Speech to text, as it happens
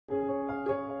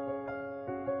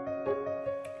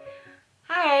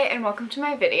and welcome to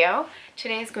my video.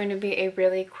 Today is going to be a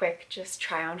really quick just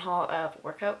try on haul of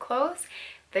workout clothes.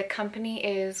 The company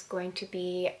is going to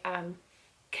be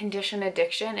Condition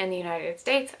Addiction in the United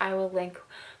States. I will link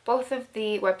both of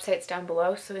the websites down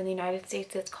below. So in the United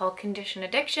States it's called Condition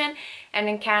Addiction, and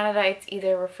in Canada it's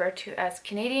either referred to as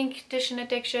Canadian Condition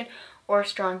Addiction or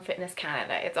Strong Fitness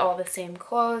Canada. It's all the same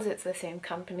clothes, it's the same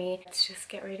company. Let's just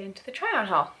get right into the try on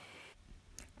haul.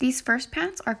 These first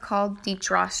pants are called the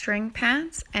drawstring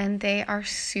pants, and they are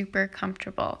super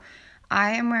comfortable.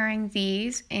 I am wearing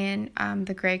these in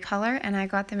the gray color, and I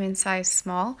got them in size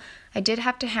small. I did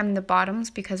have to hem the bottoms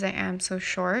because I am so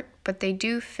short, but they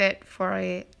do fit for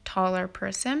a taller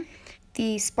person.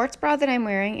 The sports bra that I'm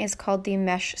wearing is called the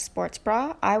Mesh Sports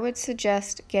Bra. I would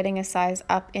suggest getting a size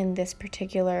up in this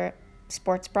particular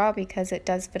sports bra because it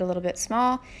does fit a little bit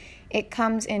small. It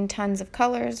comes in tons of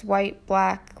colors: white,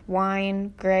 black,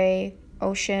 wine, gray,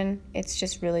 ocean. It's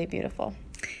just really beautiful.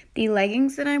 The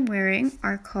leggings that I'm wearing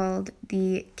are called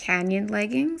the Canyon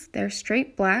leggings. They're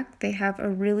straight black. They have a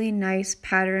really nice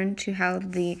pattern to how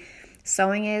the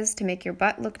sewing is to make your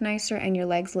butt look nicer and your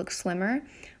legs look slimmer.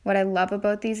 What I love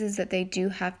about these is that they do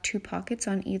have 2 pockets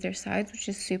on either side, which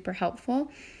is super helpful.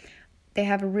 They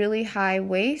have a really high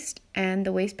waist, and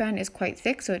the waistband is quite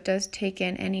thick, so it does take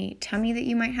in any tummy that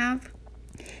you might have.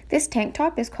 This tank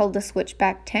top is called the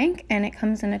Switchback Tank, and it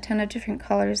comes in a ton of different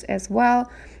colors as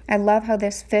well. I love how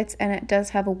this fits, and it does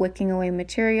have a wicking away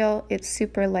material. It's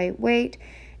super lightweight,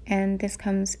 and this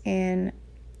comes in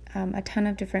a ton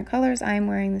of different colors. I'm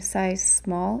wearing the size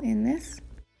small in this.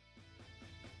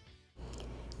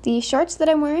 The shorts that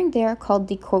I'm wearing, they are called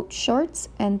the Coach shorts,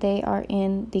 and they are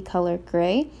in the color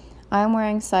gray. I'm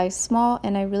wearing size small,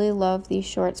 and I really love these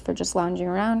shorts for just lounging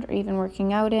around or even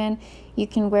working out in. You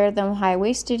can wear them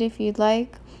high-waisted if you'd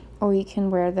like, or you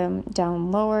can wear them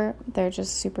down lower. They're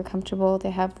just super comfortable.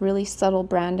 They have really subtle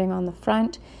branding on the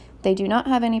front. They do not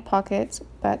have any pockets,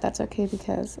 but that's okay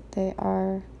because they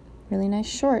are really nice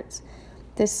shorts.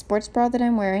 This sports bra that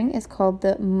I'm wearing is called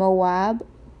the Moab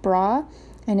bra,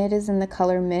 and it is in the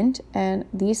color mint, and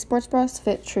these sports bras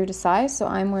fit true to size, so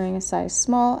I'm wearing a size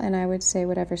small, and I would say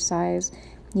whatever size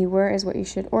you wear is what you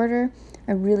should order.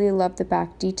 I really love the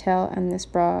back detail, and this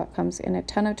bra comes in a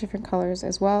ton of different colors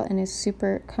as well and is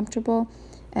super comfortable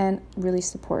and really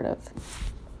supportive.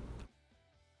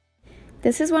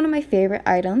 This is one of my favorite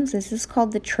items. This is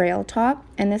called the Trail Top,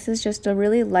 and this is just a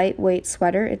really lightweight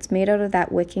sweater. It's made out of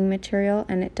that wicking material,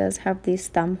 and it does have these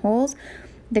thumb holes.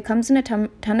 It comes in a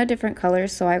ton of different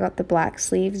colors, so I got the black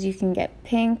sleeves. You can get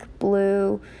pink,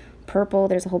 blue, purple.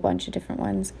 There's a whole bunch of different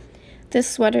ones. This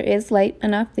sweater is light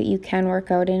enough that you can work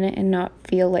out in it and not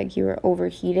feel like you are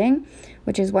overheating,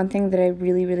 which is one thing that I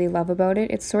really love about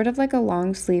it. It's sort of like a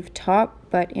long sleeve top,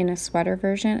 but in a sweater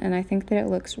version, and I think that it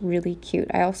looks really cute.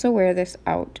 I also wear this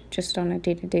out just on a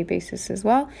day-to-day basis as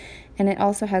well, and it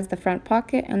also has the front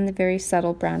pocket and the very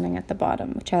subtle branding at the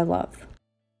bottom, which I love.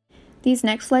 These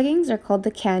next leggings are called the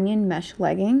Canyon Mesh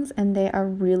leggings, and they are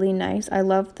really nice. I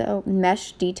love the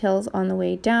mesh details on the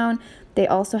way down. They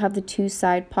also have the 2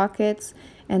 side pockets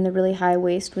and the really high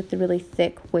waist with the really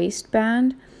thick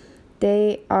waistband.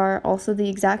 They are also the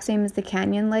exact same as the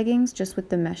Canyon leggings, just with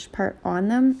the mesh part on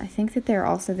them. I think that they're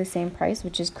also the same price,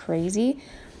 which is crazy.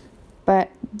 But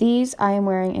these I am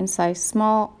wearing in size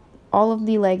small. All of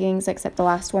the leggings, except the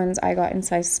last ones, I got in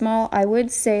size small. I would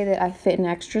say that I fit in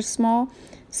extra small,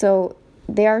 so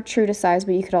they are true to size,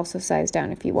 but you could also size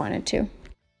down if you wanted to.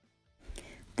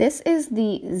 This is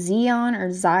the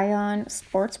Zion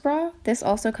sports bra. This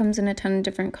also comes in a ton of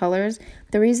different colors.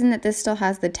 The reason that this still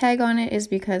has the tag on it is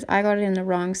because I got it in the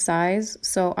wrong size,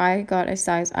 so I got a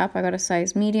size up. I got a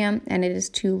size medium, and it is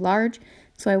too large,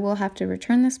 so I will have to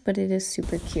return this, but it is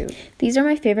super cute. These are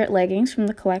my favorite leggings from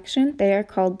the collection. They are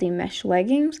called the Mesh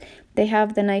leggings. They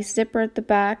have the nice zipper at the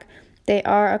back. They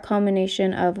are a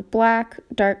combination of black,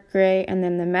 dark gray, and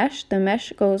then the mesh. The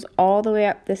mesh goes all the way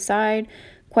up the side,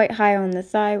 quite high on the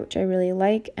thigh, which I really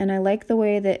like. And I like the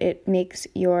way that it makes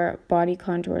your body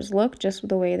contours look, just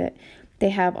the way that they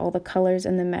have all the colors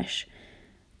in the mesh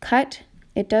cut.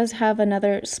 It does have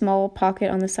another small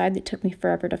pocket on the side that took me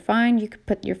forever to find. You could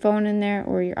put your phone in there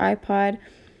or your iPod.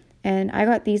 And I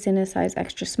got these in a size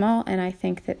extra small, and I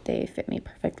think that they fit me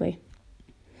perfectly.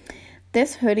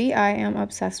 This hoodie I am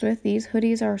obsessed with. These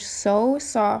hoodies are so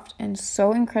soft and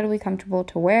so incredibly comfortable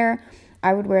to wear.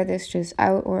 I would wear this just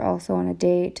out or also on a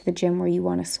day to the gym where you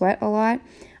want to sweat a lot.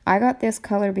 I got this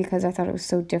color because I thought it was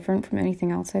so different from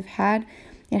anything else I've had.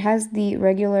 It has the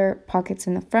regular pockets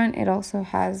in the front. It also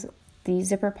has the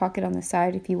zipper pocket on the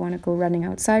side if you want to go running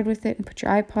outside with it and put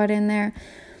your iPod in there.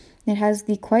 It has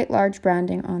the quite large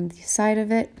branding on the side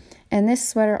of it, And this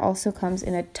sweater also comes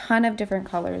in a ton of different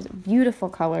colors, beautiful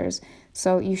colors,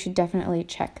 so you should definitely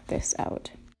check this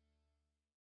out.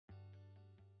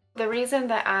 The reason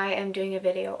that I am doing a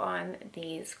video on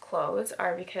these clothes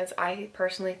are because I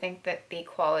personally think that the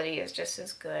quality is just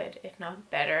as good, if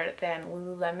not better, than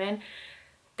Lululemon.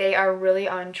 They are really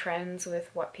on trends with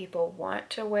what people want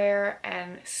to wear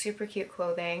and super cute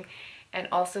clothing. And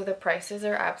also the prices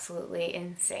are absolutely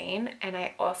insane. And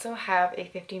I also have a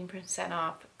 15%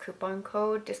 off coupon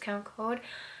code, discount code.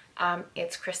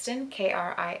 It's Kristen,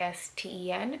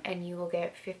 Kristen, and you will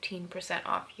get 15%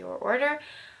 off your order.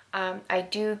 I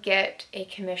do get a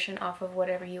commission off of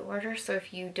whatever you order, so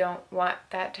if you don't want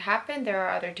that to happen, there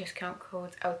are other discount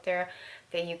codes out there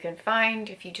that you can find.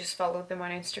 If you just follow them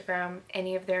on Instagram,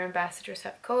 any of their ambassadors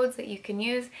have codes that you can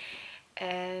use.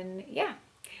 And yeah,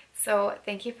 so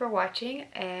thank you for watching,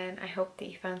 and I hope that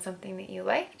you found something that you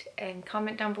liked, and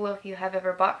comment down below if you have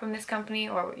ever bought from this company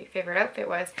or what your favorite outfit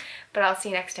was. But I'll see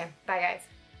you next time. Bye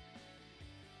guys.